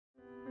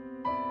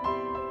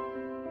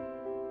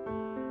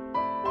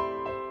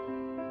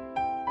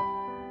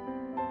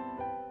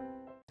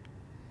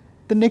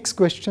The next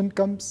question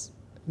comes,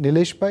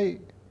 Nilesh भाई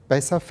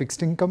पैसा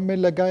fixed income में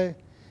लगाए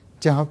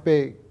जहाँ पे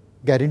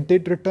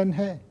गारंटेड रिटर्न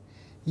है,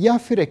 या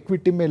फिर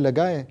इक्विटी में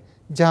लगाए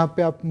जहाँ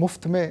पे आप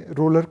मुफ्त में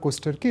रोलर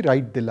कोस्टर की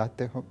राइड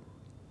दिलाते हो?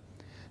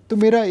 तो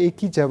मेरा एक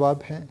ही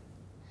जवाब है,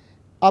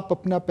 आप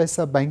अपना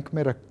पैसा बैंक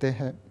में रखते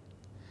हैं,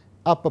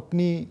 आप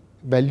अपनी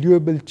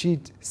वैल्यूएबल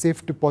चीज़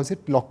सेफ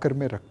डिपॉजिट लॉकर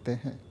में रखते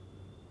हैं।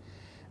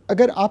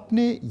 अगर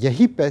आपने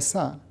यही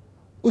पैसा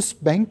उस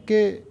बैंक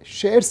के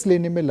शेयर्स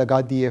लेने में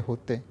लगा दिए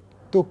होते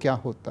तो क्या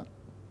होता?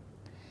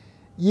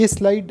 ये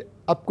स्लाइड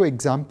आपको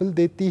एग्जाम्पल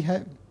देती है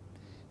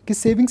कि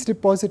सेविंग्स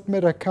डिपॉजिट में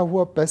रखा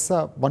हुआ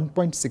पैसा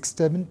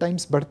 1.67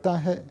 टाइम्स बढ़ता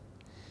है,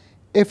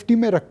 एफडी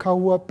में रखा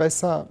हुआ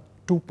पैसा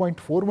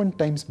 2.41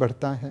 टाइम्स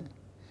बढ़ता है।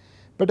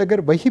 बट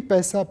अगर वही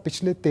पैसा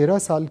पिछले 13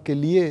 साल के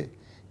लिए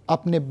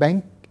आपने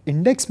बैंक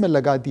इंडेक्स में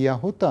लगा दिया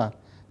होता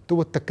तो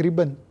वो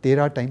तकरीबन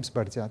 13 टाइम्स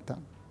बढ़ जाता।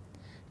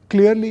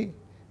 क्लियरली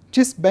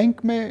जिस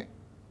बैंक में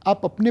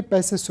आप अपने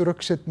पैसे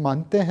सुरक्षित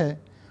मानते हैं,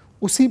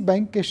 उसी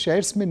बैंक के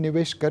शेयर्स में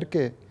निवेश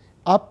करके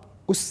आप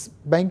उस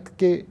बैंक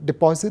के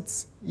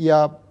डिपॉजिट्स या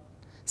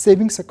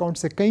सेविंग्स अकाउंट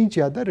से कहीं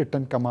ज़्यादा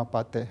रिटर्न कमा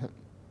पाते हैं।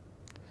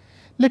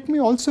 Let me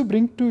also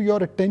bring to your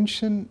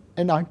attention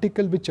an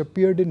article which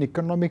appeared in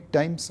Economic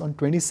Times on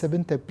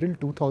 27th April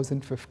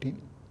 2015.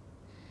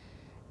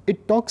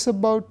 It talks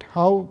about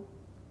how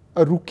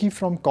a rookie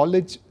from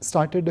college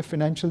started a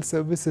financial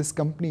services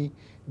company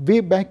way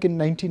back in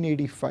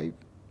 1985.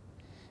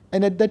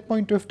 And at that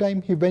point of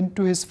time, he went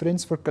to his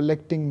friends for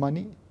collecting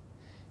money.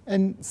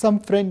 And some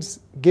friends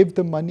gave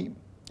the money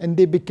and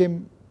they became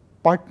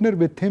partner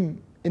with him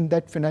in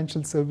that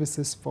financial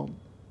services firm.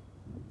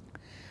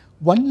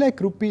 1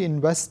 lakh rupee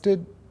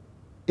invested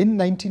in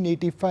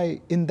 1985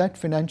 in that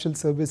financial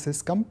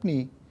services company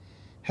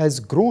has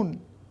grown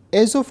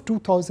as of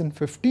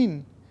 2015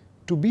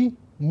 to be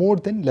more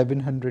than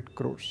 1100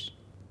 crores.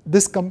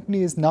 This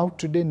company is now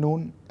today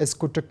known as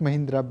Kotak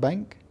Mahindra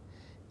Bank,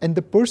 and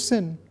the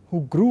person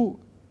who grew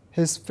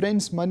his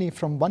friend's money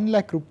from 1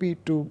 lakh rupee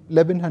to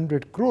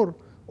 1100 crore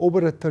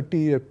over a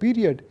 30-year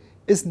period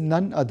is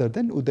none other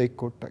than Uday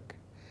Kotak.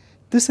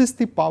 This is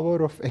the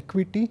power of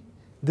equity.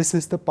 This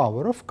is the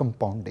power of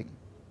compounding.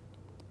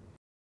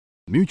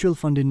 Mutual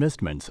fund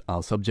investments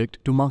are subject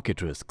to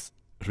market risks.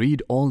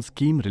 Read all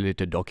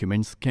scheme-related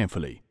documents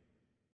carefully.